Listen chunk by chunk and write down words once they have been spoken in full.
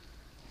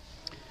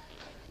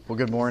Well,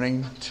 good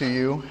morning to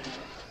you.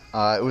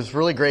 It was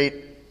really great.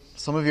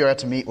 Some of you I got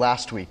to meet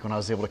last week when I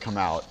was able to come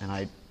out, and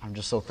I'm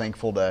just so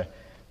thankful to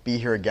be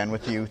here again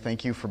with you.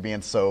 Thank you for being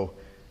those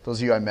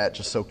of you I met,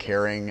 just so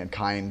caring and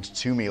kind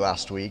to me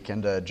last week,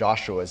 and to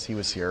Joshua as he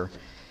was here.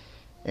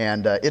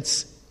 And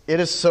it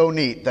is so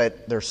neat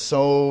that there's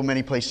so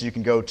many places you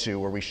can go to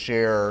where we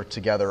share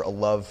together a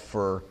love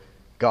for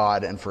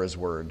God and for His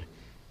Word.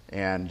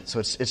 And so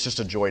it's just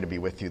a joy to be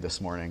with you this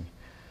morning.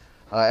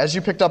 As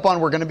you picked up on,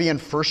 we're going to be in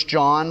 1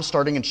 John,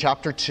 starting in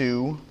chapter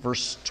 2,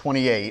 verse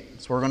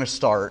 28. So we're going to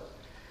start.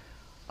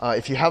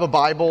 If you have a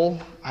Bible,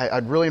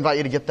 I'd really invite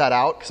you to get that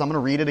out, because I'm going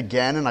to read it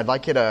again, and I'd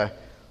like you to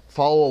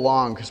follow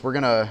along, because we're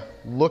going to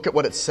look at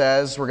what it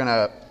says. We're going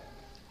to,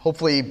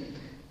 hopefully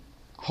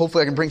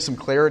I can bring some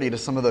clarity to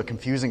some of the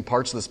confusing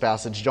parts of this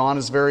passage. John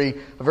is a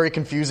very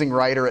confusing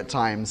writer at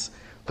times,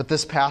 but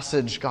this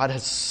passage, God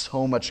has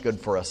so much good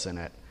for us in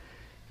it.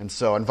 And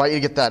so I invite you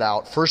to get that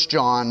out. 1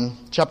 John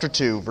chapter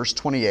 2, verse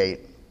 28.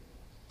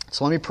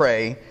 So let me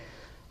pray.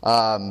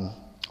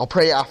 I'll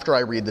pray after I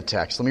read the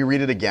text. Let me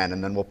read it again,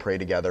 and then we'll pray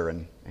together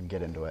and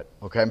get into it.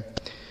 Okay?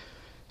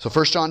 So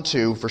 1 John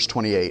 2, verse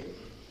 28.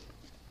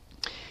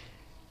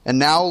 And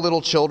now,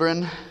 little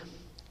children,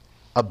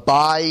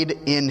 abide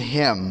in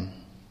Him,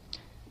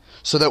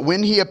 so that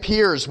when He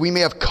appears, we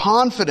may have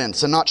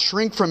confidence and not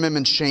shrink from Him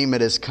in shame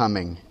at His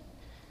coming.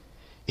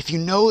 If you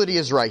know that He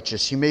is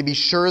righteous, you may be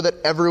sure that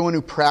everyone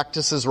who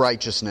practices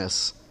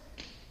righteousness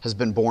has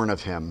been born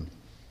of Him.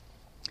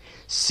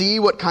 See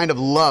what kind of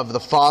love the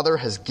Father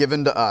has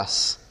given to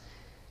us,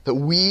 that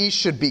we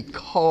should be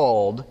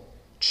called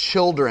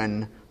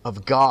children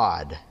of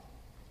God.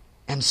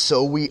 And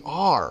so we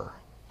are.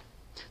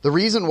 The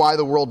reason why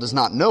the world does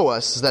not know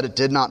us is that it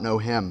did not know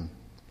Him.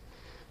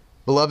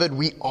 Beloved,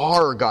 we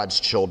are God's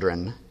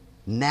children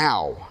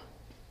now,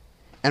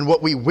 and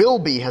what we will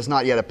be has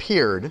not yet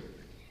appeared.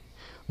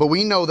 But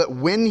we know that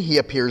when He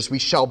appears, we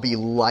shall be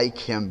like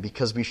Him,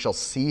 because we shall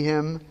see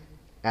Him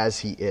as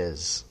He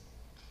is.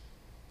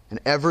 And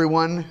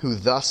everyone who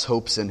thus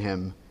hopes in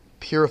Him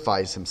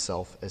purifies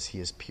himself as He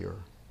is pure.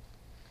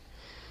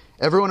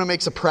 Everyone who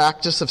makes a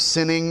practice of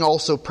sinning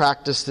also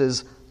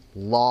practices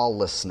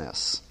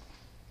lawlessness.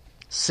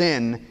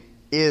 Sin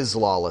is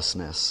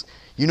lawlessness.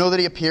 You know that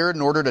He appeared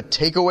in order to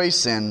take away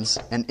sins,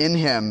 and in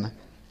Him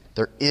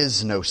there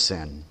is no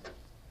sin.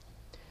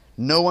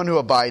 No one who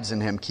abides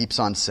in Him keeps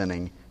on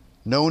sinning.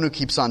 No one who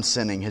keeps on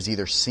sinning has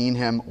either seen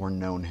Him or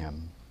known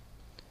Him.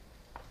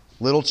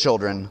 Little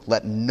children,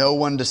 let no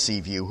one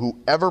deceive you.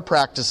 Whoever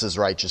practices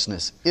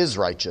righteousness is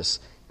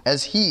righteous,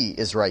 as He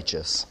is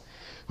righteous.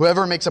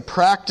 Whoever makes a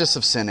practice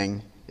of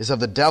sinning is of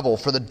the devil,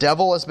 for the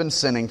devil has been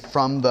sinning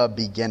from the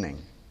beginning.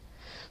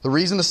 The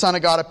reason the Son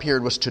of God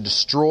appeared was to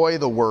destroy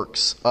the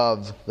works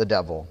of the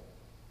devil.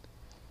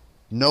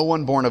 No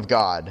one born of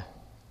God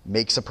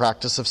makes a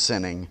practice of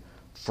sinning,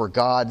 for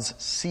God's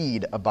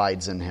seed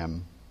abides in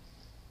him.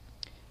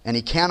 And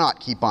he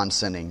cannot keep on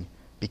sinning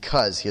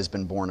because he has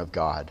been born of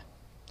God.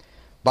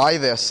 By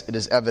this it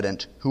is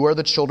evident who are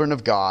the children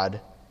of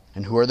God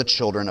and who are the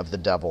children of the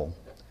devil.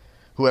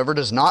 Whoever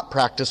does not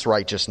practice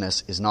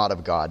righteousness is not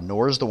of God,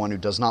 nor is the one who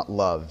does not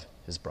love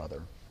his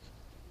brother.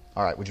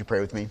 All right, would you pray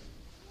with me?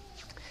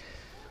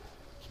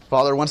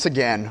 Father, once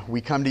again, we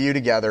come to you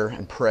together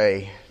and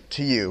pray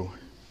to you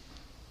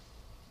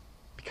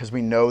because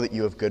we know that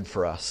you have good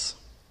for us.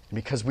 And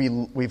because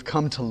we've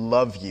come to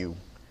love you.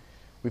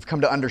 We've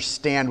come to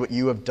understand what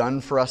you have done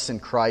for us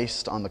in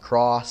Christ on the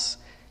cross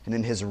and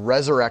in His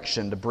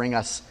resurrection to bring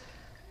us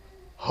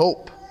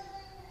hope.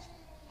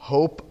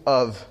 Hope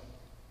of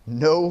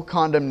no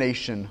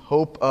condemnation.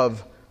 Hope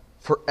of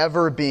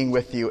forever being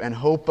with you. And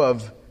hope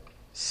of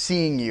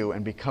seeing you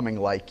and becoming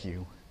like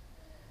you.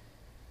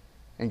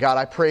 And God,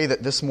 I pray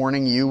that this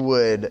morning you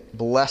would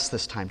bless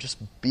this time. Just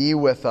be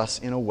with us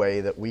in a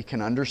way that we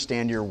can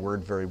understand your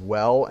word very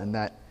well, and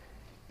that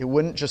it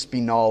wouldn't just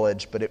be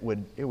knowledge, but it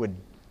would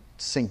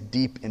sink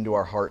deep into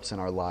our hearts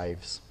and our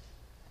lives.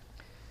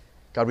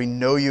 God, we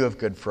know you have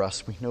good for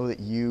us. We know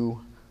that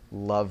you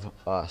love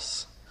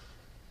us.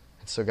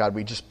 And so, God,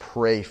 we just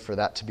pray for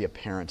that to be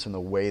apparent in the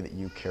way that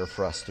you care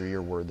for us through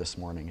your word this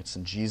morning. It's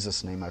in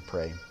Jesus' name I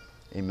pray.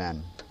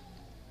 Amen.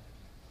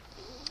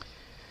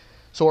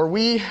 So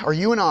are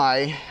you and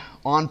I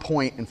on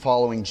point in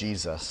following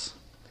Jesus?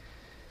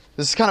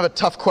 This is kind of a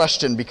tough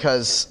question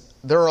because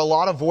there are a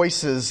lot of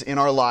voices in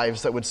our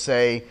lives that would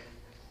say,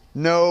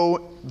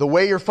 no, the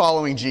way you're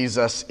following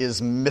Jesus is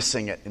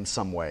missing it in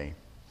some way.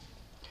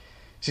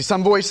 See,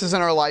 some voices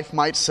in our life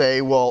might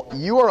say, well,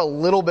 you are a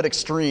little bit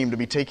extreme to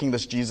be taking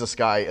this Jesus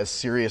guy as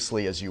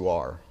seriously as you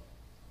are.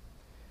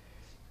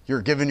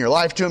 You're giving your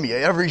life to him.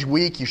 Every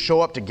week you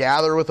show up to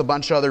gather with a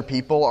bunch of other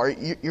people.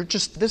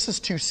 This is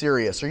too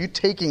serious. Are you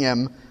taking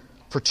him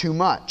for too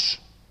much?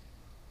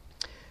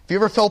 Have you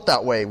ever felt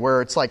that way,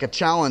 where it's like a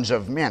challenge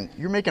of, man,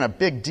 you're making a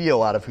big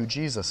deal out of who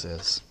Jesus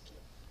is?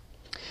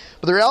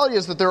 But the reality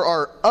is that there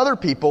are other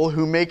people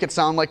who make it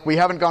sound like we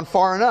haven't gone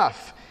far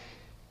enough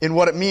in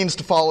what it means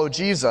to follow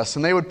Jesus.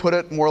 And they would put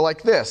it more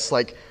like this,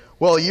 like,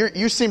 well,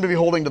 you seem to be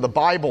holding to the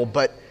Bible,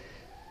 but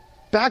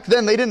back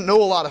then they didn't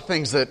know a lot of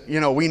things that,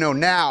 we know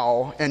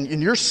now,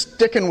 and you're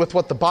sticking with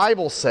what the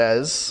Bible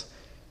says.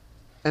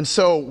 And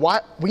so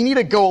we need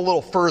to go a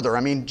little further.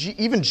 I mean,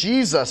 even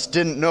Jesus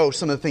didn't know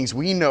some of the things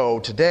we know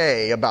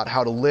today about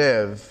how to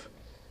live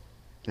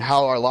and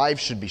how our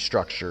lives should be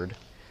structured.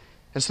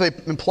 And so they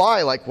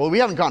imply we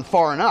haven't gone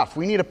far enough.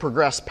 We need to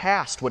progress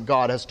past what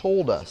God has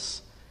told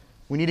us.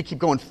 We need to keep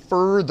going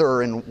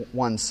further in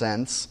one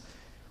sense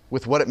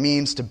with what it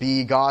means to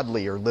be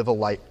godly or live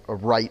a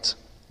right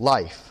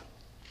life.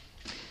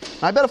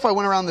 And I bet if I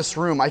went around this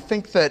room, I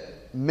think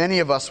that many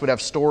of us would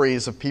have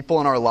stories of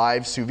people in our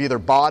lives who've either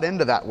bought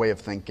into that way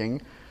of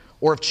thinking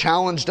or have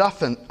challenged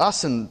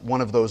us in one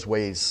of those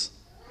ways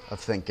of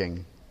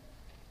thinking.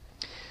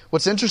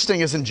 What's interesting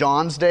is in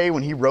John's day,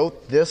 when he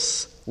wrote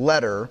this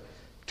letter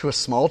to a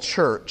small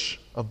church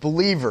of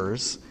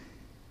believers,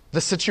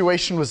 the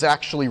situation was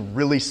actually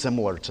really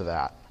similar to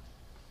that.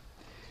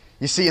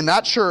 You see, in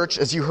that church,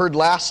 as you heard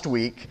last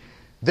week,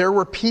 there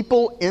were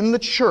people in the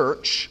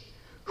church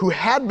who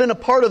had been a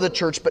part of the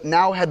church but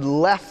now had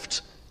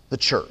left the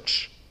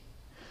church.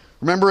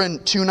 Remember in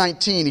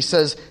 2:19, he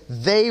says,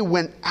 "They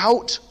went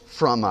out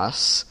from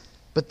us,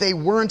 but they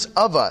weren't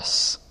of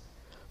us.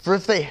 For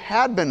if they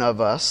had been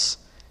of us,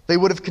 they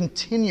would have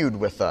continued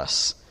with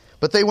us.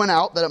 But they went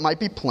out that it might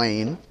be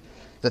plain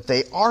that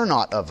they are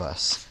not of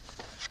us."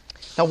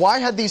 Now, why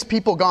had these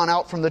people gone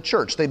out from the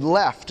church? They'd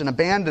left and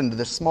abandoned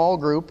this small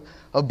group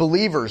of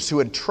believers who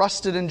had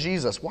trusted in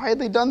Jesus. Why had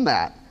they done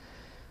that?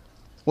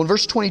 Well, in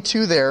verse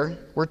 22 there,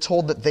 we're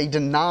told that they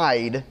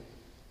denied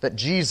that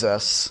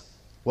Jesus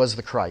was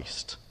the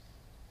Christ.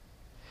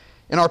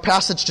 In our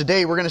passage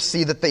today, we're going to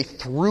see that they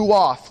threw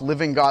off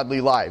living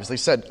godly lives. They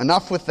said,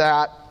 enough with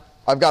that.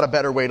 I've got a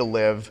better way to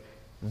live.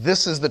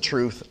 This is the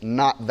truth,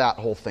 not that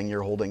whole thing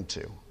you're holding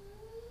to.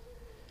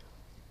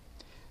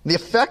 The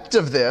effect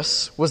of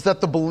this was that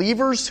the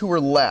believers who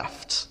were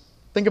left,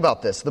 think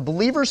about this, the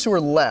believers who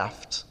were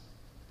left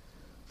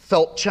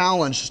felt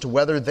challenged as to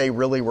whether they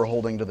really were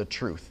holding to the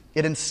truth.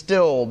 It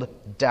instilled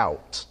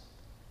doubt.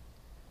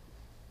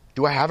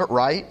 Do I have it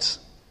right?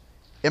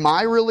 Am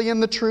I really in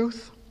the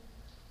truth?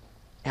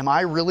 Am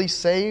I really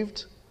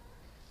saved?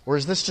 Or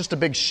is this just a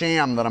big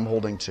sham that I'm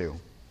holding to?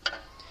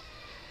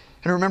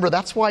 And remember,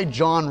 that's why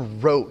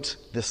John wrote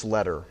this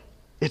letter.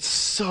 It's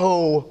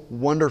so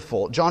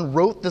wonderful. John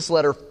wrote this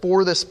letter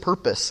for this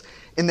purpose.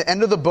 In the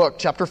end of the book,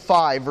 chapter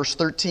 5, verse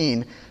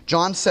 13,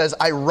 John says,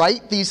 "I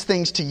write these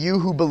things to you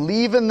who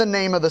believe in the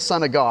name of the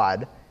Son of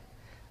God,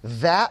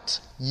 that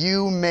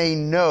you may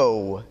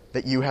know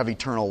that you have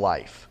eternal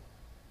life."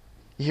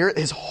 Here,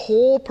 his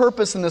whole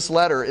purpose in this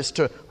letter is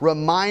to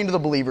remind the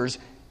believers,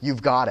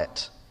 you've got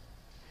it.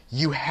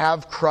 You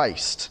have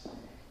Christ.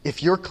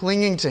 If you're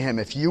clinging to Him,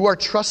 if you are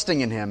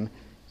trusting in Him,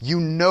 you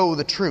know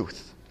the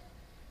truth.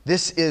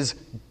 This is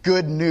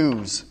good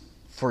news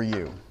for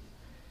you.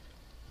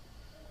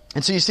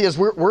 And so you see, as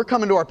we're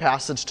coming to our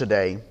passage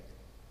today,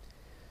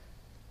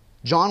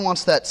 John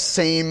wants that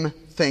same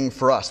thing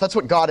for us. That's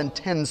what God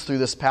intends through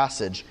this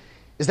passage,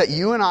 is that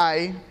you and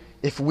I,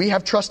 if we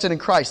have trusted in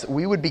Christ, that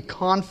we would be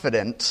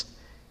confident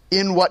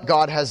in what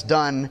God has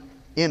done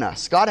in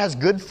us. God has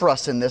good for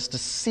us in this to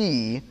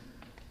see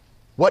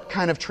what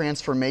kind of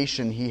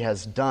transformation He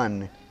has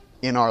done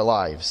in our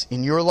lives,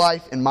 in your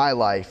life, in my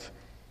life,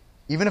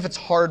 even if it's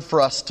hard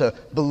for us to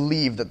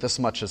believe that this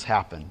much has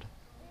happened.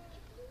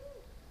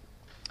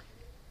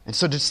 And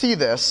so to see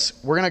this,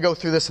 we're going to go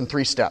through this in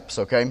 3 steps,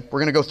 okay? We're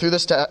going to go through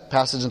this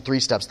passage in 3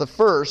 steps. The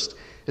first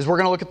is we're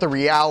going to look at the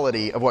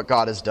reality of what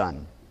God has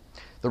done.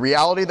 The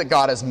reality that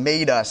God has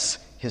made us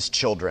His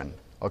children.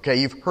 Okay,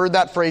 you've heard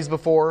that phrase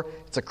before.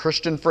 It's a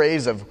Christian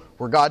phrase of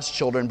we're God's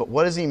children, but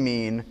what does He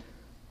mean?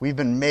 We've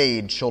been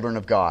made children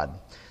of God.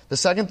 The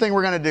second thing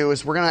we're going to do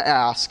is we're going to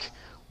ask,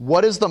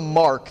 what is the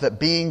mark that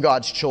being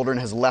God's children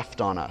has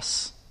left on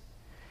us?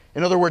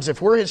 In other words,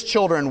 if we're His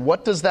children,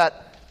 what does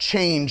that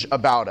change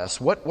about us?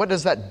 What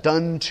has that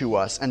done to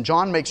us? And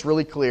John makes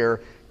really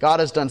clear God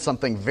has done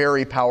something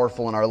very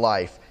powerful in our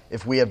life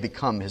if we have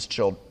become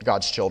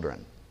God's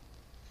children.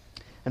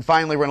 And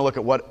finally, we're going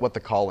to look at what the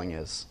calling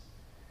is.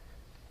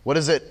 What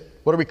is it?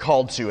 What are we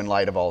called to in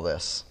light of all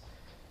this?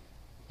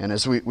 And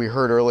as we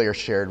heard earlier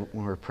shared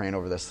when we were praying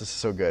over this is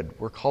so good.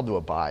 We're called to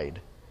abide.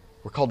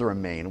 We're called to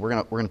remain.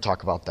 We're going to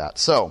talk about that.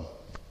 So,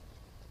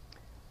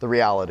 the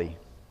reality.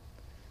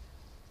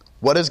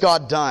 What has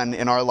God done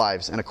in our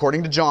lives? And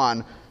according to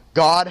John,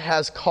 God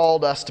has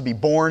called us to be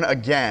born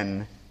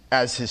again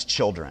as His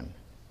children.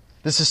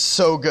 This is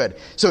so good.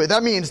 So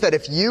that means that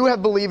if you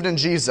have believed in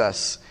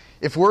Jesus,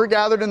 if we're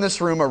gathered in this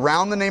room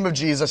around the name of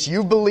Jesus,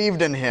 you've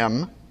believed in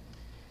Him,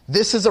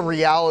 this is a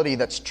reality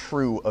that's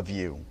true of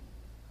you.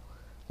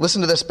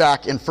 Listen to this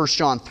back in 1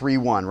 John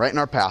 3:1, right in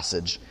our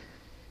passage. It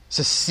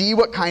says, "See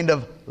what kind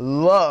of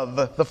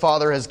love the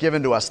Father has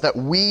given to us, that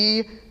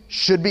we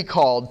should be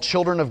called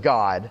children of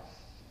God,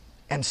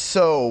 and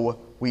so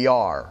we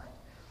are."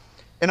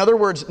 In other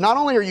words, not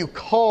only are you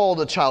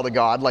called a child of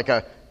God, like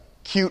a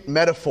cute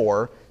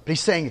metaphor, but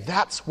he's saying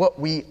that's what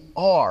we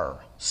are.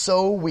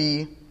 So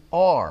we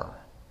are.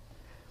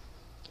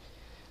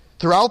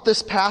 Throughout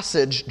this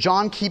passage,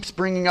 John keeps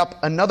bringing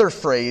up another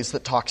phrase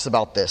that talks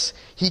about this.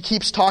 He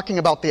keeps talking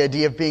about the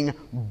idea of being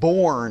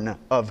born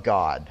of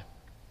God.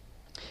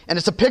 And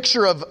it's a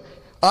picture of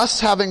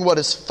us having what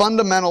is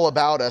fundamental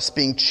about us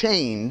being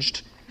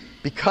changed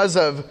because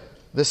of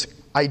this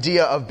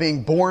idea of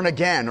being born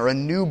again, or a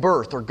new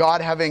birth, or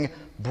God having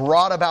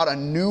brought about a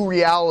new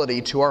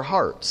reality to our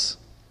hearts.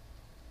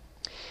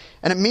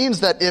 And it means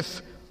that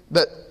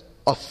that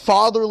a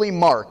fatherly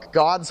mark,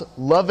 God's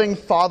loving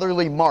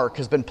fatherly mark,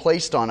 has been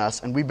placed on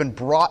us, and we've been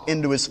brought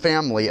into his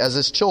family as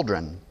his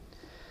children.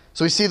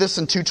 So we see this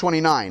in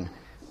 2:29.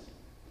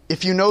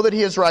 If you know that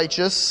he is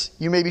righteous,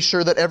 you may be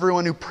sure that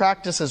everyone who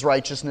practices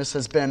righteousness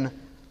has been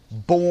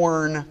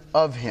born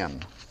of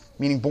him,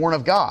 meaning born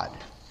of God.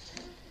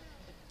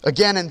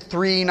 Again in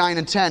 3:9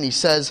 and 10, he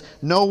says,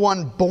 no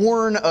one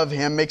born of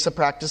him makes a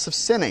practice of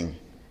sinning.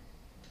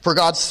 For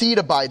God's seed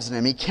abides in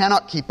him. He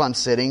cannot keep on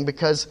sinning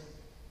because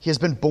he has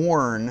been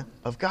born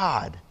of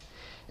God.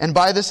 And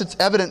by this it's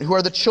evident who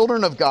are the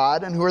children of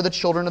God and who are the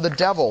children of the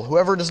devil.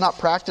 Whoever does not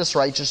practice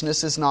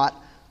righteousness is not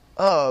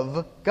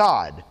of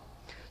God.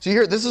 So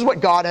here, this is what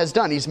God has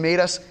done. He's made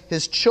us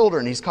his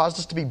children. He's caused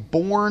us to be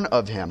born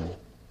of him.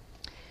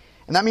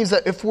 And that means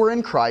that if we're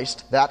in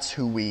Christ, that's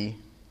who we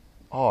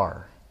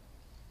are.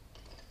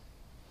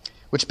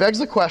 Which begs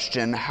the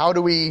question, how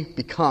do we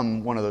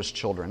become one of those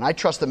children? I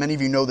trust that many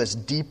of you know this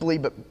deeply,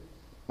 but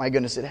my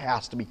goodness, it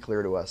has to be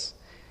clear to us.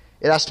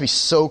 It has to be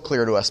so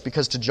clear to us,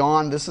 because to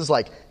John, this is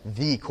like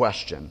the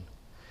question.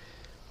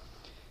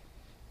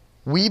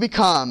 We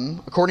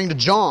become, according to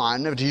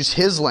John, to use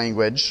his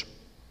language,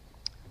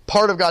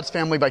 part of God's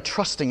family by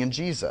trusting in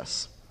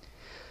Jesus.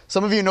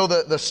 Some of you know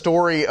the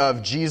story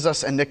of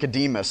Jesus and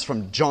Nicodemus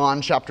from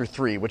John chapter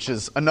 3, which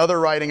is another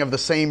writing of the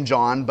same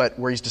John, but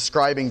where he's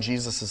describing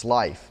Jesus'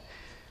 life.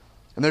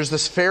 And there's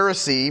this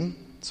Pharisee,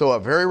 so a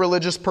very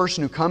religious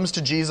person, who comes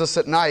to Jesus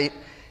at night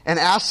and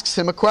asks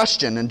him a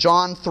question. In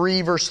John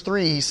 3, verse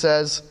 3, he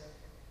says,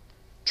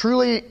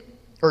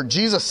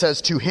 Jesus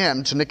says to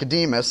him, to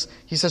Nicodemus,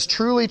 he says,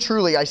 truly,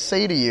 truly, I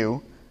say to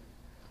you,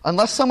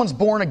 unless someone's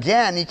born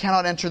again, he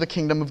cannot enter the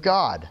kingdom of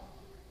God.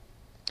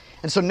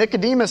 And so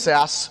Nicodemus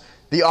asks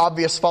the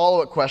obvious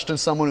follow-up question,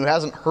 someone who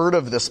hasn't heard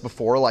of this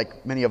before,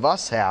 like many of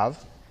us have,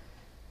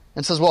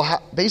 and says,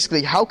 well,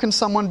 basically, how can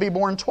someone be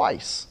born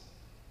twice?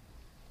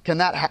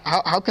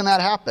 How can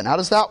that happen? How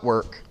does that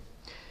work?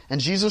 And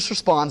Jesus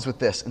responds with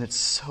this, and it's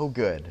so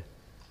good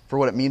for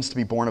what it means to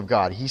be born of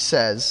God. He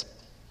says,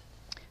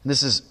 and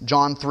this is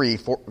John 3,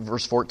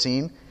 verse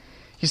 14,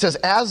 he says,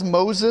 as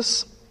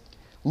Moses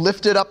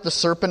lifted up the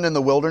serpent in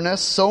the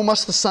wilderness, so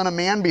must the Son of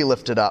Man be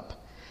lifted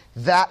up,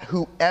 that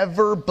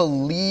whoever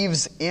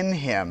believes in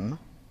him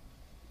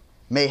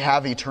may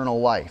have eternal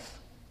life.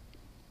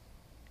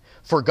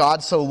 For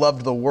God so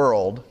loved the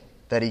world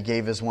that he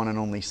gave his one and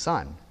only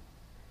Son,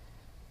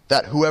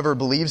 that whoever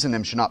believes in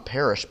him should not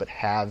perish but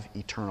have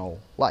eternal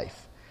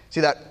life. See,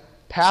 that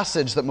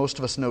passage that most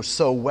of us know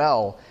so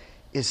well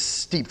is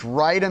steeped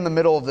right in the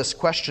middle of this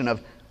question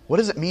of, what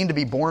does it mean to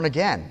be born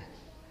again?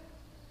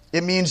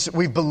 It means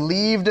we've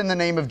believed in the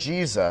name of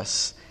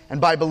Jesus,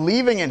 and by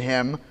believing in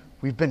him,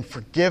 we've been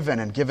forgiven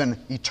and given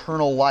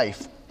eternal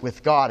life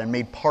with God and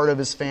made part of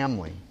his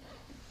family.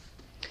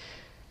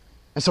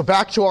 And so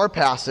back to our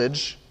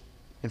passage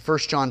in 1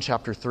 John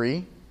chapter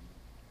 3,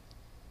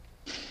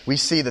 we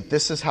see that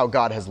this is how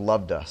God has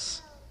loved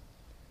us.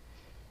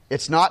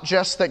 It's not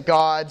just that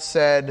God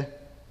said,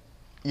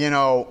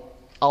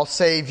 I'll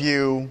save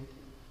you,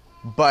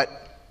 but,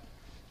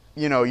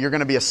 you're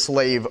going to be a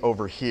slave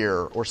over here,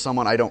 or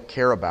someone I don't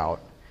care about.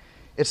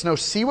 It's no,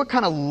 see what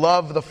kind of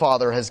love the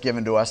Father has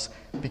given to us,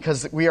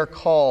 because we are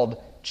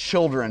called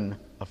children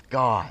of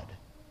God.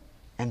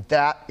 And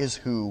that is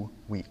who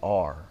we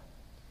are.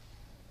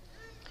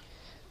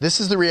 This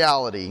is the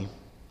reality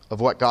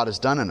of what God has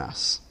done in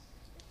us.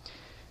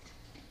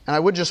 And I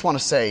would just want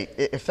to say,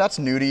 if that's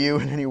new to you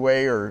in any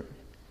way, or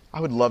I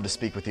would love to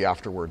speak with you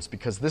afterwards,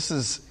 because this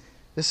is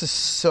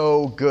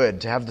so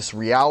good to have this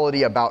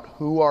reality about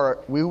who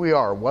we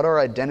are, what our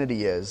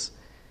identity is,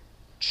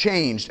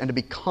 changed, and to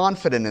be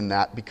confident in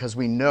that because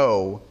we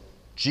know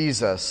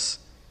Jesus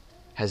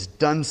has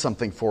done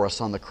something for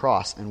us on the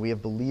cross, and we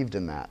have believed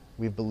in that.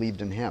 We've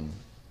believed in him.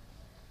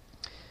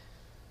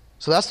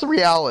 So that's the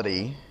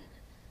reality,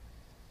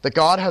 that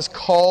God has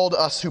called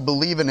us who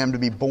believe in him to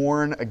be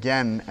born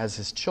again as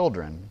his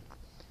children.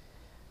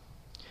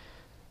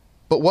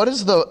 But what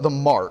is the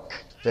mark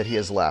that he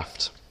has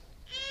left?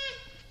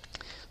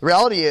 The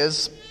reality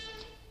is,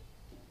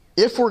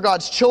 if we're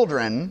God's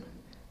children,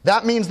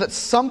 that means that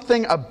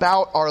something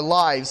about our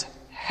lives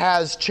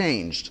has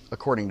changed,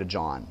 according to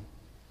John.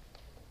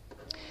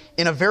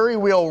 In a very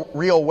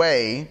real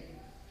way,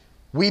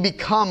 we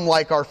become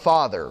like our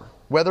Father,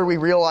 whether we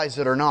realize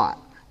it or not.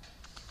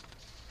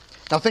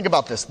 Now think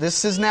about this.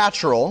 This is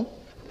natural,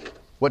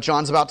 what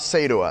John's about to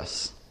say to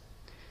us.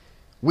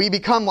 We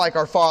become like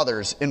our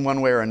fathers in one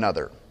way or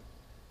another.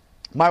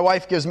 My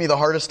wife gives me the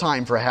hardest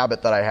time for a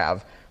habit that I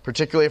have,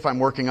 particularly if I'm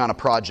working on a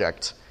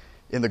project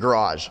in the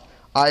garage.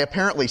 I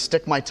apparently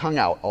stick my tongue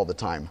out all the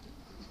time.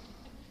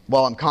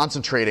 while I'm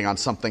concentrating on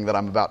something that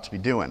I'm about to be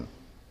doing?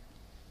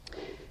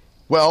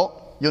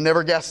 Well, you'll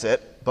never guess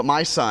it, but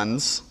my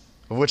sons,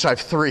 of which I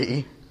have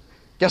 3,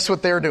 guess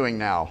what they're doing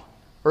now?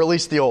 Or at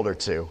least the older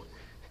 2.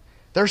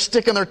 They're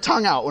sticking their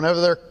tongue out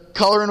whenever they're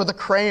coloring with a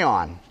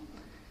crayon.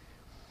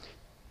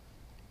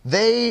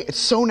 It's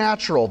so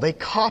natural. They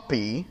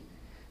copy.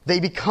 They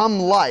become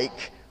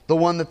like the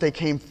one that they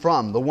came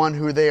from, the one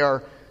who they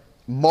are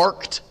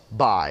marked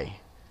by.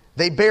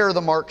 They bear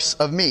the marks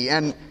of me.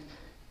 And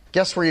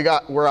guess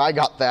where I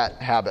got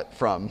that habit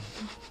from?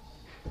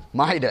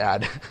 My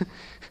dad.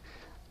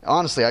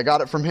 Honestly, I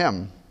got it from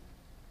him.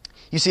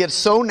 You see, it's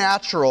so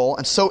natural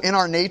and so in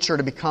our nature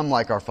to become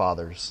like our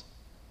fathers.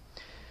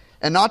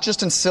 And not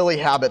just in silly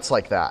habits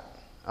like that.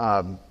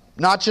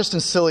 Not just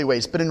in silly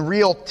ways, but in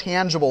real,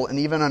 tangible, and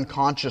even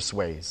unconscious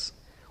ways.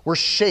 We're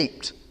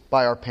shaped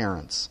by our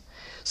parents.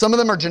 Some of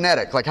them are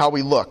genetic, like how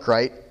we look,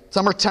 right?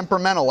 Some are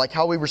temperamental, like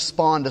how we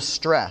respond to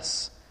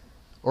stress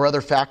or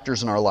other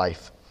factors in our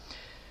life.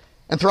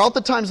 And throughout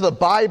the times of the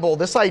Bible,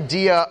 this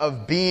idea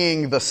of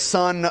being the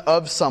son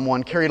of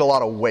someone carried a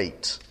lot of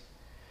weight.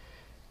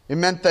 It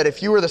meant that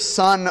if you were the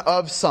son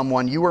of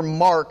someone, you were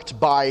marked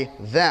by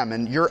them,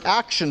 and your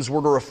actions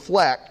were to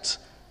reflect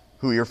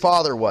who your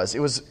father was. It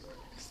was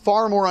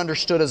far more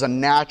understood as a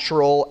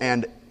natural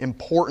and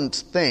important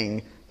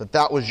thing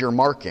that was your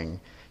marking.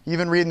 You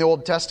even read in the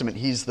Old Testament,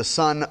 he's the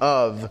son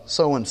of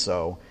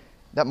so-and-so.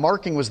 That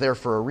marking was there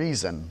for a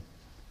reason.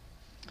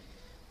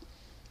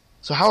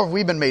 So how have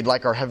we been made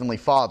like our Heavenly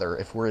Father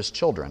if we're His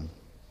children?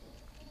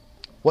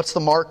 What's the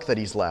mark that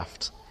He's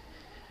left?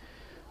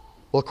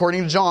 Well,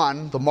 according to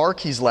John, the mark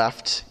He's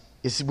left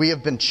is we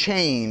have been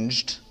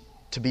changed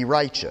to be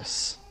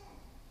righteous.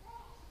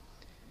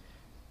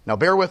 Now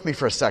bear with me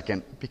for a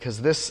second,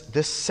 because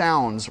this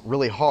sounds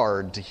really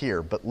hard to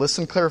hear, but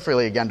listen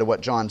carefully again to what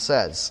John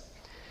says.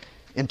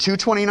 In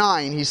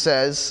 2:29 he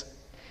says,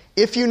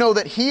 "If you know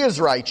that He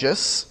is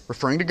righteous,"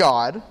 referring to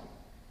God,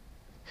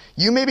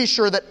 "you may be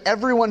sure that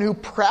everyone who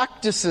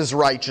practices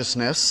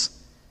righteousness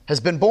has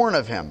been born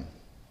of Him."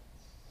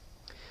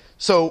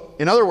 So,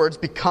 in other words,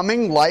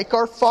 becoming like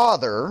our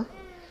Father,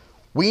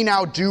 we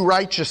now do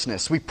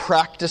righteousness. We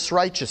practice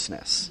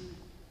righteousness.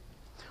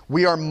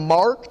 We are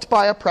marked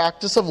by a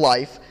practice of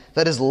life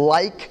that is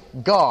like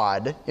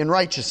God in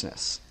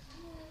righteousness.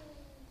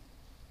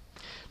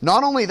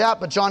 Not only that,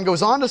 but John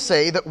goes on to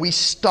say that we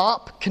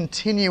stop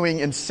continuing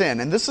in sin.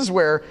 And this is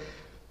where,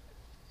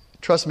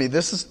 trust me,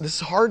 this is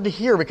hard to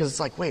hear, because it's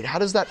like, wait, how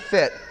does that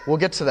fit? We'll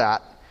get to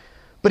that.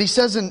 But he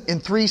says in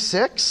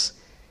 3:6,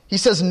 he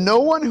says, "No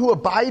one who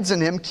abides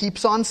in Him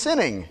keeps on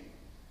sinning."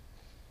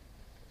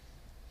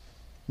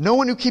 No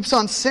one who keeps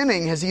on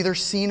sinning has either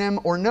seen Him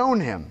or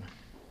known Him.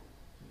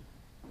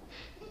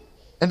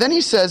 And then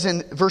he says in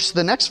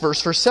the next verse,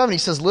 verse 7, he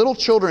says, "Little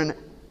children,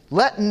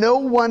 let no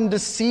one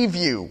deceive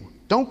you."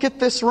 Don't get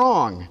this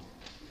wrong.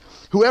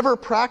 "Whoever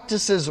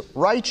practices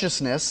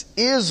righteousness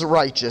is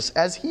righteous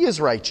as He is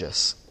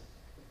righteous."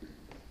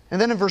 And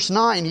then in verse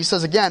 9, he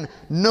says again,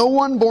 "No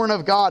one born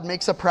of God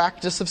makes a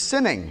practice of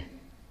sinning.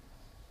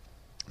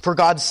 For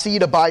God's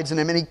seed abides in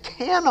him, and he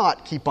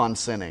cannot keep on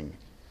sinning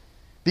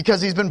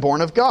because he's been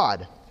born of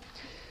God."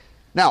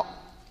 Now,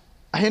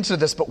 I hinted at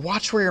this, but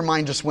watch where your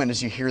mind just went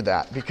as you hear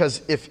that.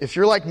 Because if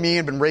you're like me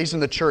and been raised in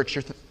the church,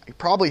 you're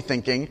probably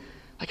thinking,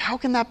 like, how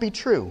can that be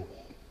true?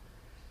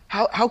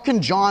 How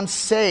can John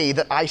say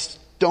that I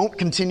don't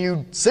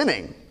continue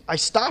sinning? I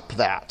stop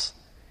that.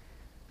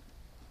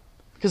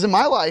 Because in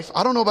my life,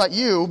 I don't know about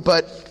you,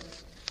 but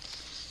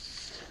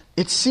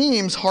it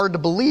seems hard to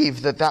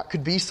believe that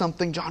could be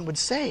something John would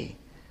say.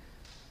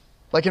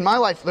 Like in my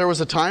life, there was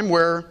a time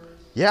where,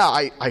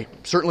 I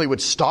certainly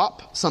would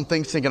stop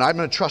something thinking I'm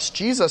going to trust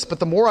Jesus, but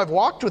the more I've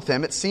walked with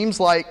him, it seems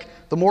like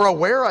the more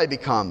aware I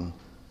become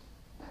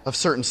of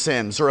certain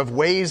sins or of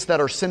ways that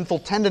are sinful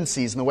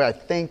tendencies in the way I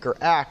think or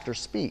act or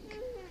speak.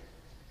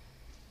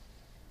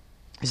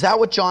 Is that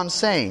what John's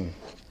saying?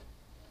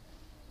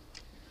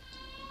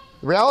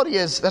 The reality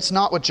is that's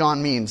not what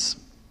John means.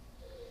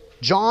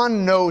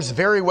 John knows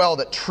very well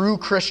that true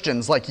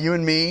Christians like you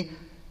and me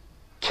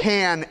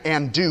can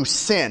and do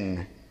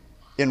sin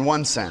in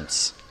one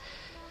sense.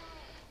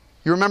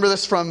 You remember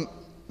this from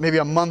maybe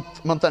a month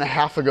and a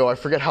half ago. I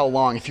forget how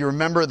long. If you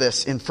remember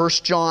this, in 1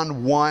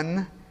 John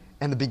 1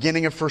 and the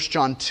beginning of 1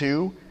 John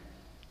 2,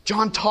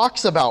 John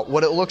talks about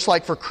what it looks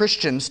like for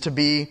Christians to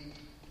be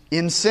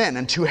in sin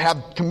and to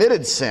have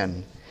committed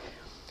sin.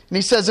 And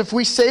he says, if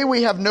we say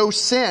we have no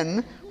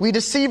sin, we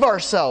deceive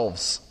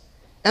ourselves,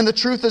 and the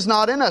truth is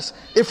not in us.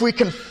 If we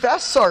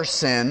confess our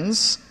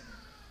sins,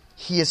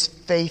 he is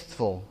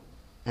faithful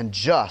and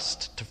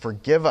just to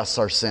forgive us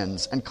our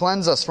sins and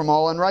cleanse us from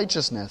all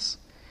unrighteousness.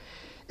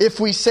 If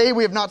we say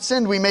we have not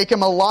sinned, we make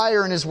him a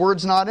liar and his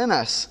word's not in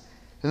us.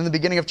 And in the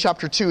beginning of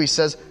chapter 2, he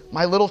says,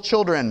 my little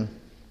children,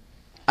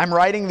 I'm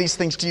writing these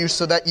things to you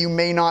so that you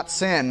may not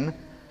sin.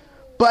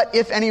 But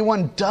if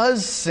anyone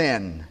does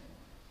sin,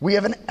 we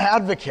have an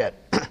advocate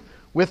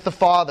with the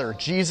Father,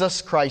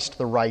 Jesus Christ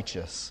the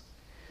righteous.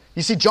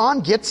 You see,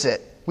 John gets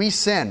it. We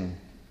sin.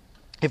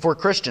 if we're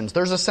Christians.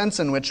 There's a sense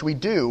in which we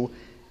do,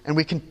 and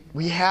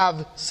we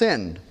have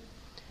sinned.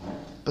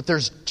 But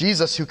there's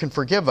Jesus who can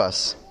forgive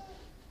us.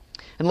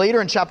 And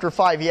later in chapter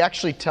 5, he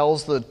actually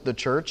tells the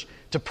church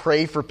to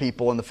pray for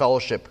people in the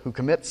fellowship who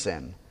commit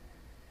sin.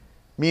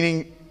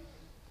 Meaning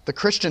the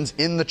Christians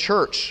in the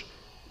church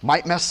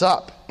might mess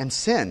up and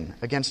sin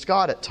against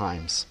God at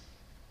times.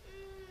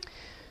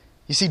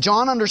 You see,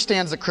 John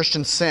understands that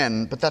Christians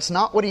sin, but that's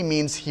not what he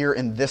means here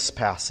in this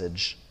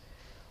passage.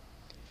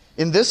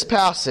 In this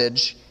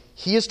passage,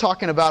 he is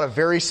talking about a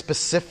very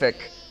specific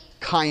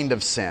kind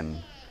of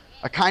sin.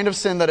 A kind of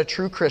sin that a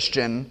true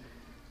Christian,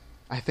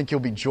 I think you'll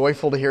be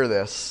joyful to hear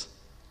this,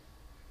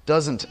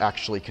 doesn't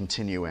actually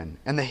continue in.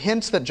 And the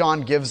hint that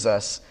John gives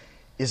us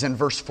is in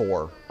verse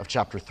 4 of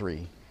chapter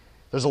 3.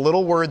 There's a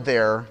little word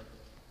there,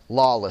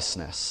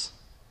 lawlessness.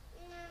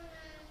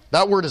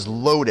 That word is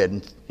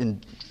loaded.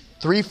 In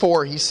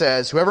 3:4 he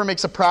says, whoever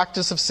makes a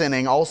practice of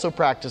sinning also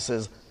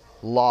practices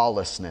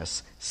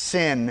lawlessness.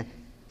 Sin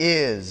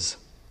is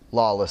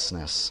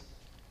lawlessness.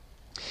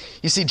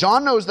 You see,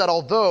 John knows that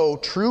although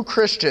true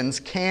Christians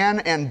can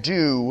and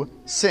do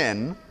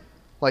sin,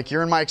 like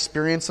your and my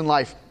experience in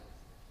life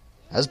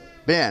has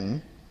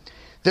been,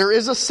 there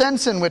is a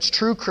sense in which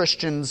true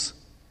Christians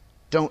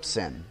don't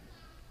sin.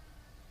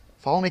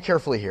 Follow me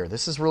carefully here.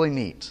 This is really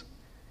neat.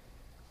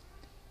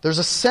 There's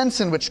a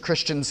sense in which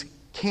Christians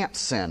can't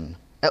sin,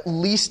 at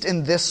least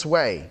in this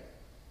way.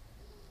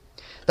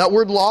 That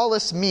word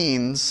lawless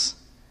means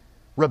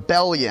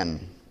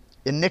rebellion,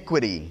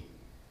 iniquity,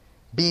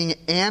 being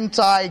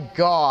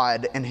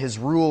anti-God and his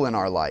rule in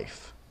our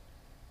life.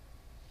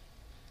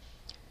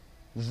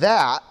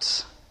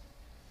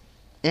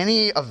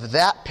 Any of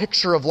that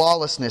picture of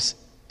lawlessness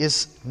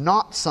is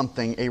not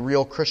something a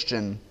real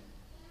Christian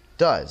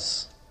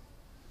does.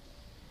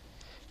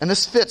 And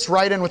this fits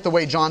right in with the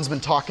way John's been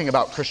talking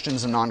about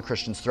Christians and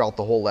non-Christians throughout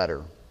the whole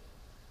letter.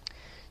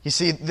 You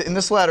see, in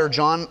this letter,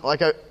 John,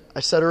 like I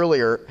said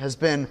earlier, has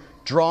been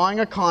drawing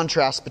a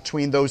contrast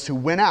between those who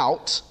went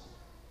out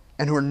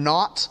and who are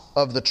not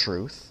of the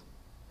truth,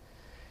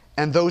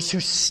 and those who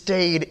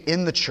stayed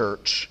in the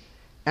church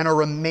and are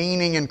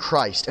remaining in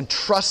Christ and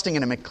trusting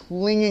in him and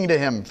clinging to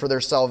him for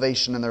their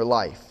salvation in their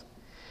life.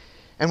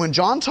 And when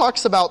John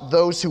talks about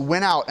those who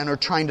went out and are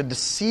trying to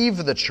deceive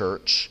the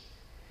church,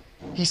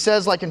 he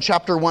says, like in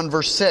chapter 1,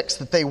 verse 6,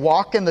 that they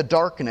walk in the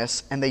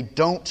darkness and they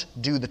don't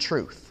do the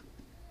truth.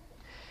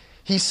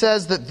 He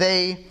says that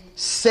they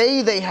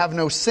say they have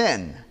no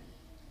sin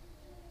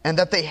and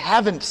that they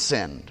haven't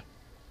sinned.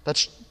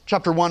 That's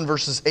chapter 1,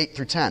 verses 8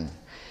 through 10.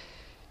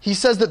 He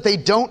says that they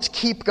don't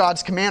keep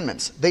God's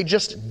commandments. They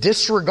just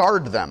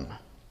disregard them.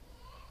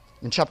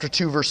 In chapter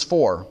 2, verse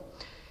 4.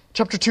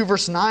 Chapter 2,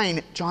 verse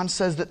 9, John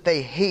says that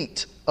they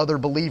hate other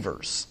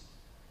believers.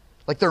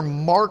 Like they're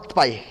marked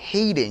by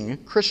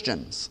hating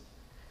Christians.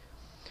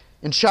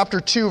 In chapter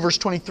 2, verse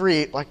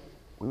 23, like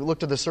we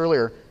looked at this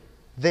earlier,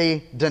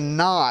 they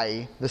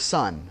deny the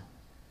Son.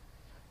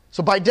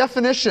 So by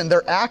definition,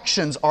 their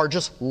actions are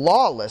just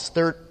lawless.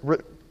 They're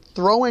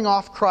throwing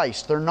off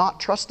Christ. They're not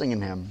trusting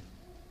in him.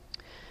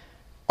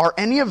 Are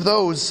any of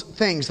those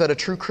things that a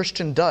true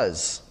Christian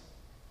does?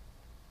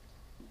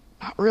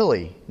 Not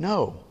really,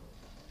 no.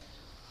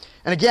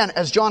 And again,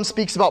 as John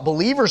speaks about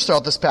believers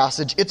throughout this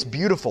passage, it's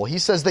beautiful. He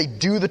says they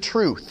do the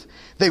truth.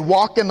 They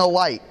walk in the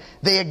light.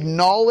 They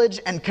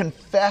acknowledge and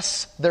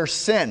confess their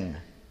sin.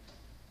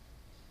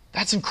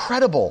 That's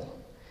incredible.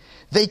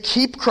 They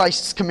keep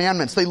Christ's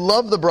commandments. They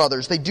love the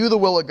brothers. They do the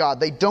will of God.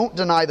 They don't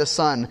deny the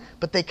Son,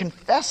 but they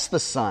confess the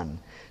Son.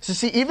 So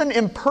see, even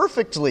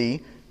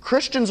imperfectly,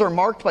 Christians are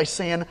marked by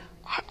saying,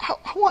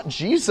 I want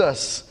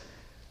Jesus.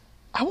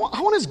 I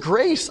want his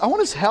grace. I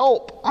want his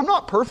help. I'm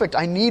not perfect.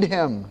 I need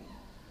him.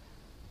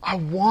 I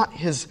want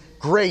his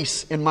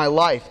grace in my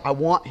life. I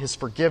want his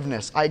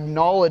forgiveness. I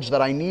acknowledge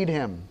that I need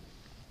him.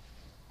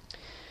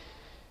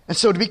 And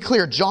so to be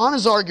clear, John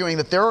is arguing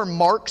that there are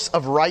marks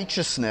of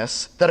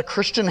righteousness that a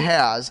Christian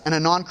has and a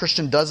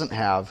non-Christian doesn't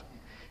have.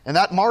 And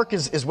that mark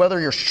is whether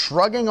you're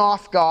shrugging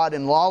off God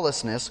in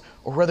lawlessness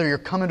or whether you're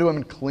coming to him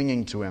and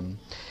clinging to him.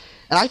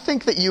 And I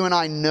think that you and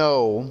I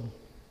know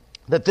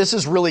that this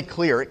is really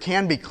clear. It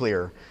can be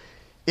clear.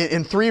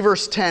 In 3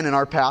 verse 10 in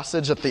our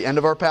passage, at the end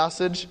of our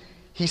passage,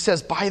 he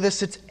says, by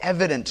this it's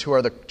evident who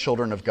are the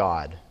children of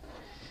God.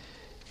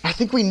 I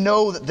think we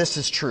know that this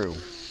is true.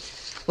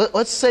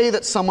 Let's say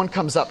that someone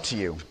comes up to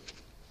you,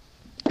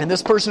 and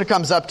this person who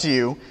comes up to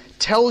you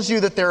tells you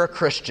that they're a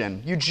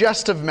Christian. You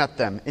just have met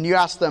them, and you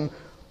ask them,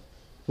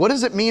 what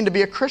does it mean to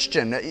be a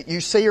Christian?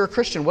 You say you're a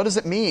Christian. What does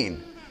it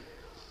mean?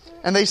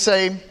 And they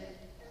say,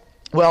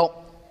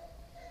 well,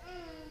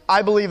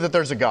 I believe that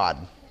there's a God.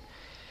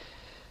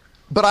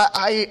 But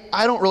I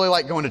don't really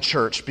like going to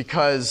church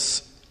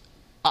because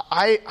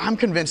I'm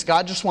convinced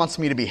God just wants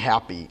me to be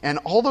happy. And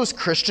all those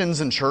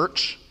Christians in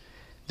church,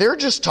 they're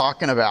just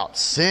talking about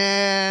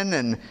sin,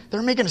 and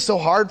they're making it so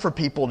hard for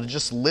people to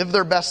just live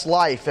their best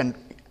life. And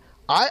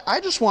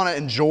I just want to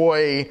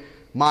enjoy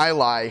my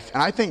life.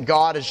 And I think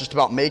God is just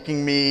about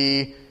making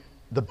me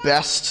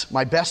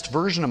my best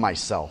version of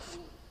myself.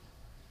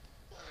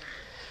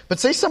 But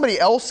say somebody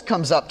else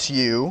comes up to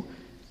you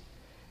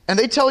and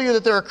they tell you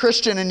that they're a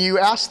Christian, and you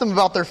ask them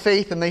about their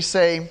faith and they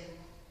say,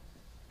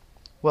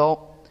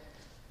 well,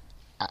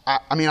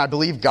 I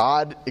believe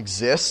God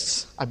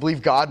exists. I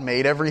believe God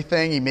made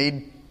everything. He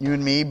made you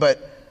and me,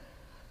 but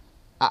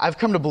I've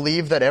come to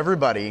believe that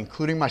everybody,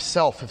 including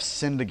myself, have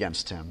sinned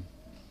against him.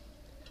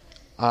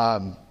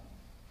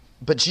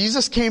 But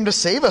Jesus came to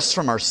save us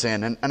from our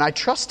sin, and I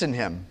trust in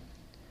him.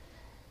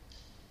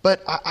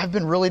 But I've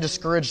been really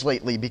discouraged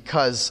lately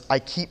because I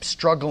keep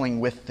struggling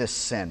with this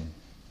sin.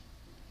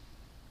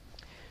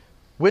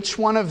 Which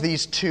one of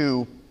these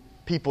two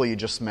people you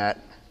just met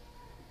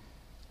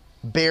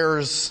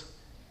bears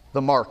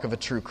the mark of a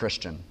true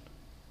Christian?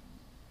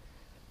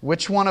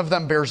 Which one of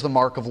them bears the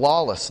mark of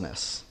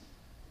lawlessness?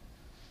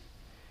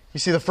 You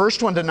see, the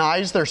first one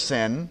denies their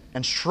sin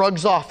and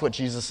shrugs off what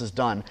Jesus has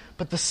done.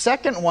 But the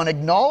second one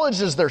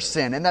acknowledges their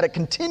sin and that it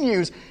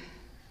continues,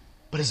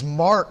 but is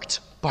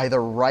marked by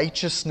the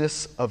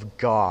righteousness of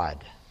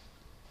God,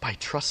 by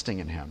trusting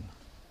in him.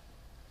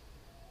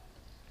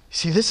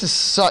 See, this is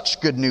such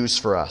good news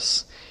for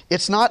us.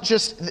 It's not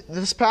just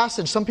this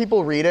passage. Some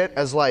people read it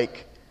as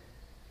like,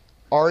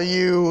 are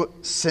you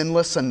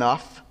sinless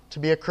enough to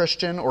be a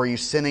Christian, or are you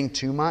sinning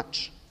too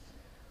much?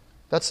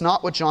 That's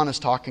not what John is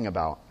talking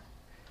about.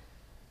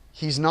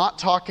 He's not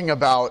talking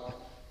about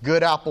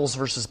good apples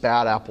versus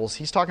bad apples.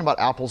 He's talking about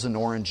apples and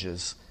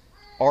oranges.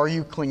 Are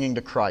you clinging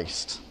to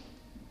Christ?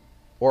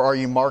 Or are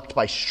you marked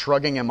by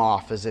shrugging him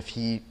off as if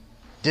he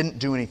didn't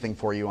do anything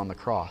for you on the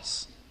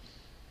cross?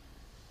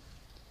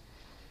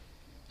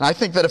 And I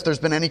think that if there's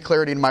been any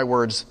clarity in my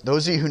words,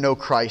 those of you who know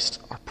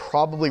Christ are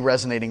probably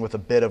resonating with a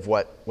bit of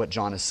what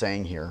John is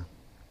saying here.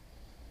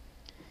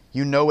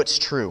 You know it's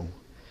true.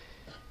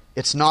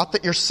 It's not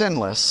that you're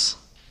sinless,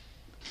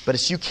 but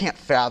it's you can't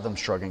fathom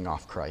shrugging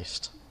off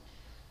Christ.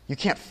 You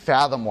can't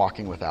fathom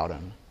walking without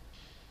him.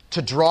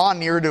 To draw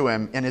near to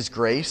him in his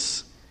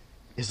grace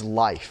is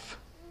life.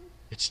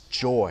 It's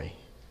joy.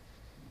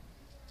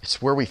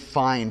 It's where we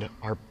find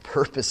our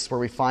purpose, where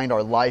we find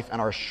our life and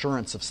our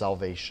assurance of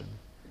salvation.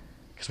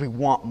 Because we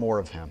want more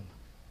of him.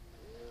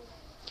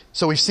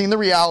 So we've seen the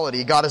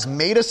reality. God has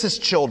made us his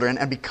children,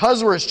 and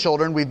because we're his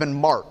children, we've been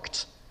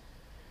marked.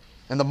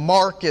 And the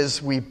mark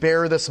is we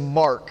bear this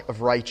mark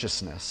of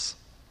righteousness.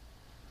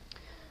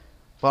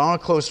 But I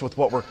want to close with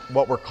what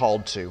we're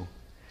called to.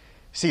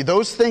 See,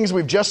 those things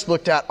we've just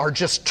looked at are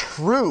just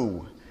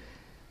true.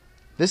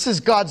 This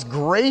is God's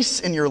grace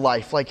in your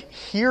life. Like,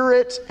 hear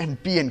it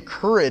and be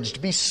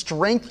encouraged, be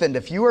strengthened.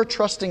 If you are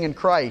trusting in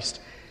Christ,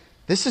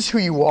 this is who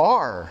you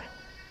are.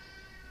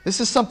 This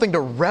is something to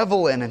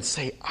revel in and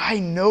say, I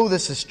know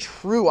this is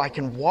true. I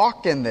can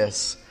walk in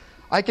this.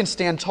 I can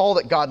stand tall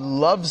that God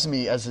loves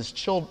me as his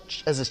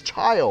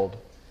child.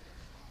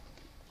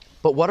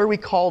 But what are we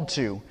called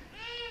to?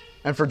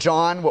 And for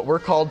John, what we're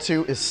called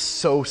to is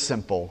so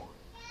simple.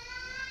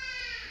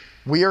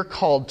 We are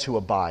called to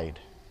abide.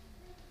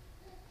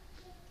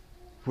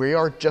 We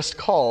are just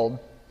called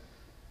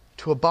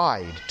to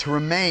abide, to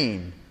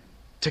remain,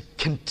 to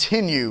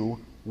continue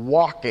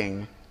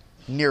walking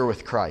near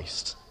with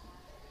Christ.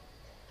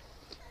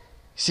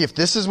 See, if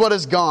this is what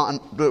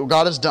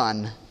God has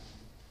done,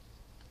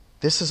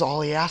 this is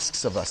all he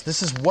asks of us.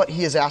 This is what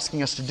he is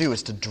asking us to do,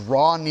 is to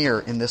draw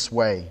near in this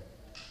way.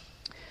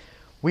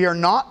 We are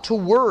not to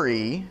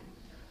worry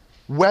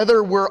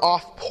whether we're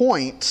off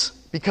point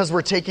because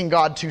we're taking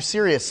God too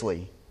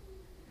seriously.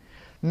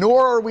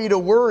 Nor are we to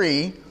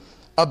worry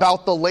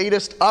about the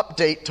latest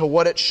update to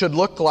what it should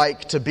look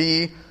like to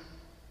be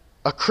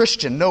a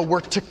Christian. No, we're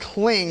to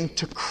cling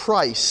to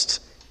Christ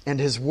and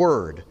his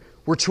word.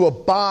 We're to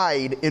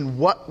abide in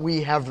what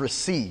we have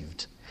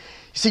received.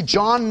 You see,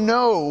 John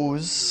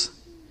knows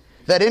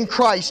that in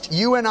Christ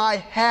you and I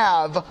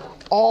have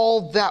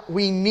all that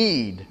we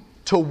need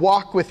to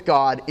walk with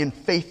God in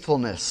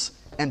faithfulness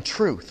and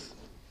truth.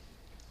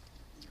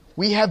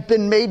 We have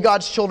been made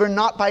God's children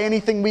not by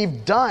anything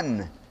we've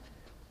done,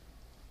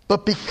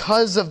 but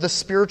because of the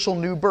spiritual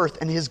new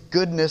birth and his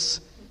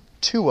goodness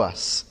to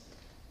us.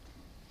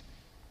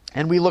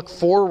 And we look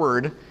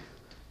forward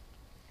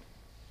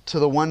to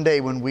the one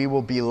day when we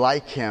will be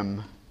like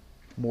him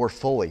more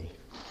fully.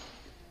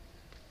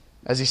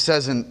 As he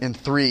says in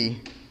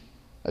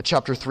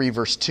chapter 3,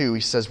 verse 2,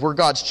 he says, we're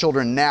God's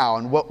children now,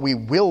 and what we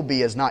will be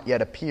has not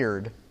yet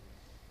appeared.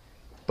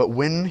 But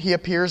when he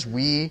appears,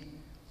 we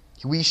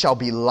shall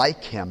be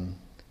like him,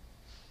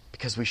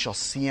 because we shall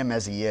see him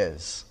as he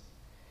is.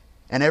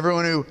 And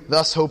everyone who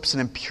thus hopes in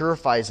him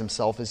purifies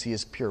himself as he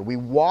is pure. We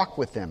walk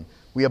with him.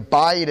 We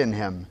abide in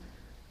him,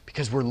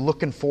 because we're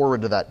looking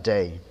forward to that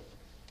day.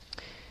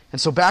 And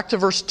so back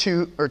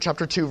to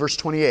chapter 2, verse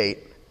 28.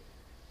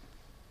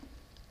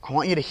 I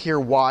want you to hear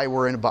why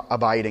we're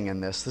abiding in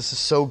this. This is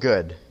so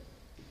good.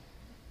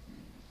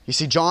 You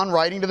see, John,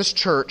 writing to this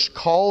church,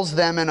 calls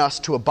them and us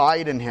to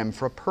abide in him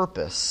for a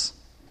purpose.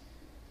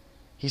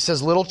 He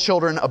says, little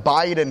children,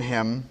 abide in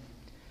him,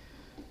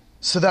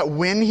 so that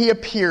when he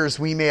appears,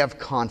 we may have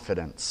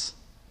confidence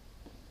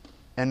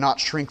and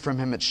not shrink from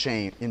him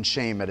in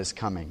shame at his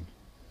coming.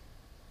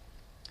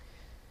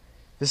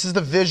 This is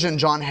the vision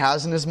John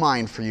has in his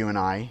mind for you and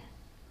I,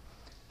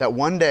 that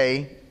one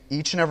day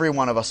each and every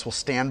one of us will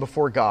stand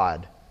before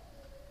God.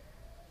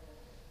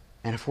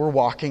 And if we're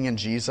walking in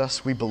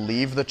Jesus, we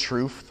believe the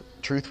truth,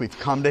 we've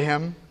come to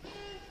Him,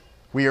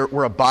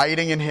 we're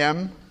abiding in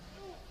Him,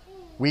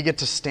 we get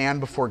to stand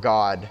before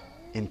God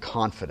in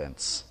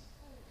confidence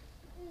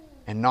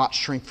and not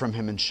shrink from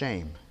Him in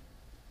shame.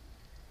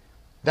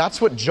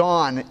 That's what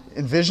John,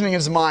 envisioning in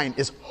his mind,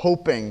 is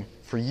hoping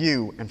for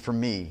you and for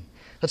me.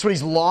 That's what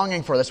he's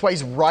longing for. That's why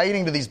he's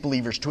writing to these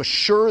believers, to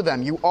assure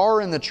them you are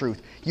in the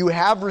truth. You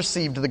have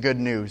received the good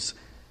news.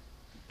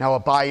 Now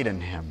abide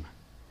in Him.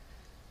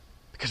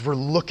 Because we're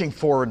looking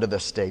forward to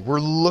this day. We're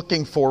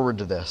looking forward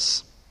to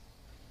this.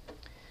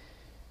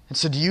 And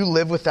so do you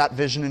live with that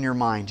vision in your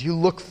mind? Do you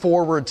look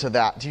forward to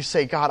that? Do you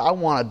say, God, I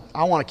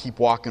want to keep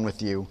walking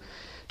with you?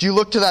 Do you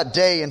look to that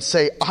day and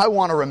say, I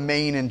want to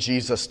remain in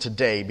Jesus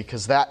today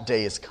because that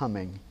day is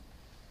coming?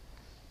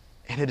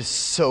 And it is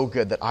so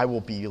good that I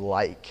will be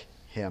like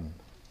Him.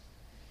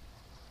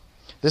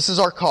 This is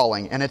our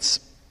calling, and it's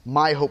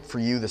my hope for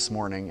you this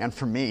morning and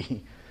for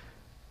me.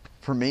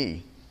 For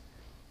me.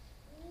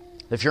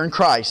 If you're in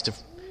Christ, if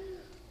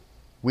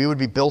we would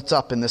be built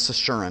up in this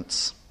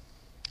assurance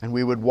and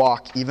we would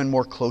walk even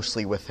more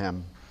closely with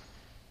Him.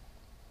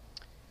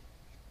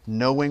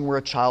 Knowing we're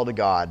a child of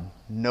God,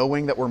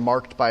 knowing that we're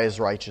marked by His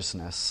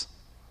righteousness.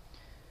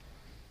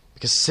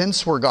 Because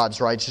since we're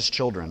God's righteous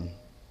children,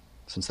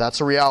 since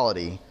that's a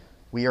reality,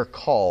 we are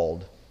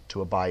called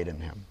to abide in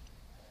Him.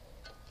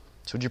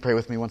 So would you pray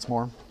with me once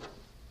more?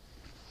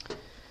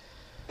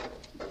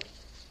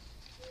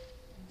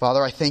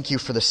 Father, I thank you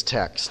for this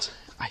text.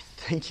 I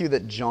thank you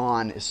that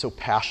John is so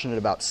passionate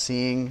about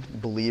seeing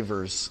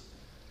believers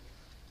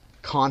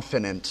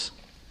confident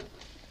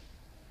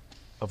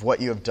of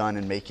what you have done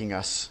in making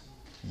us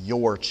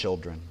your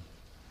children.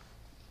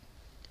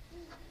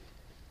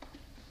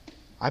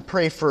 I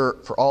pray for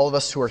all of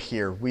us who are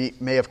here. We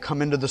may have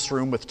come into this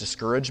room with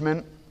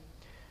discouragement.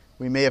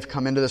 We may have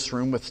come into this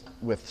room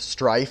with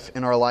strife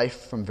in our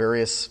life from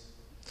various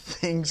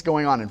things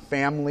going on in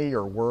family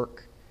or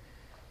work.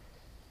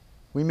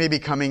 We may be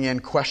coming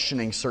in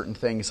questioning certain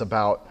things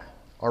about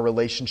our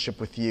relationship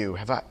with you.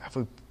 Have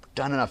we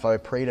done enough? Have I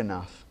prayed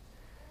enough?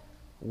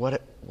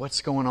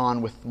 What's going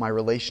on with my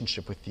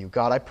relationship with you?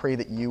 God, I pray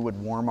that you would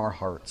warm our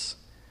hearts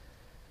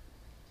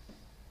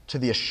to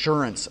the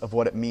assurance of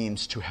what it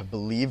means to have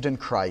believed in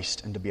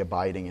Christ and to be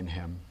abiding in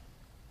Him.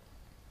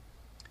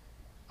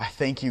 I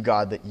thank you,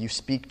 God, that you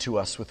speak to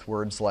us with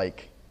words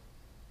like,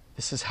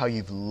 this is how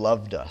you've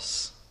loved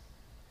us.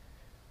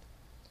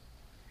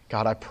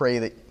 God, I pray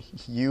that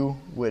you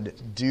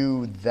would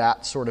do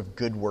that sort of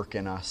good work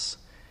in us,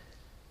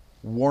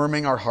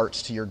 warming our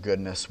hearts to your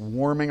goodness,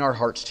 warming our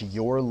hearts to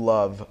your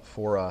love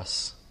for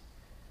us.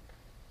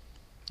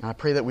 And I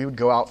pray that we would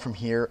go out from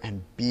here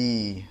and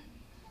be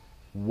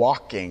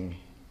walking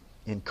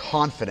in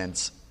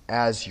confidence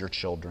as your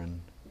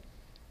children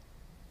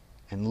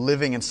and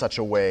living in such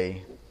a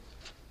way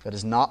that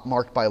is not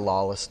marked by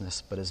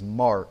lawlessness, but is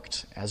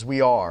marked, as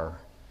we are,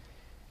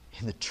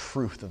 in the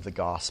truth of the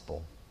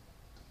gospel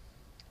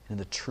and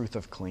the truth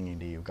of clinging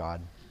to you,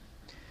 God.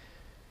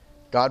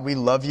 God, we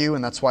love you,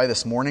 and that's why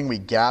this morning we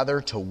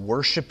gather to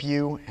worship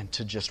you and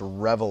to just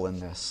revel in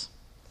this.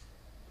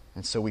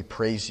 And so we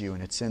praise you,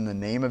 and it's in the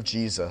name of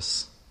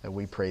Jesus that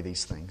we pray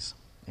these things.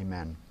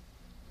 Amen.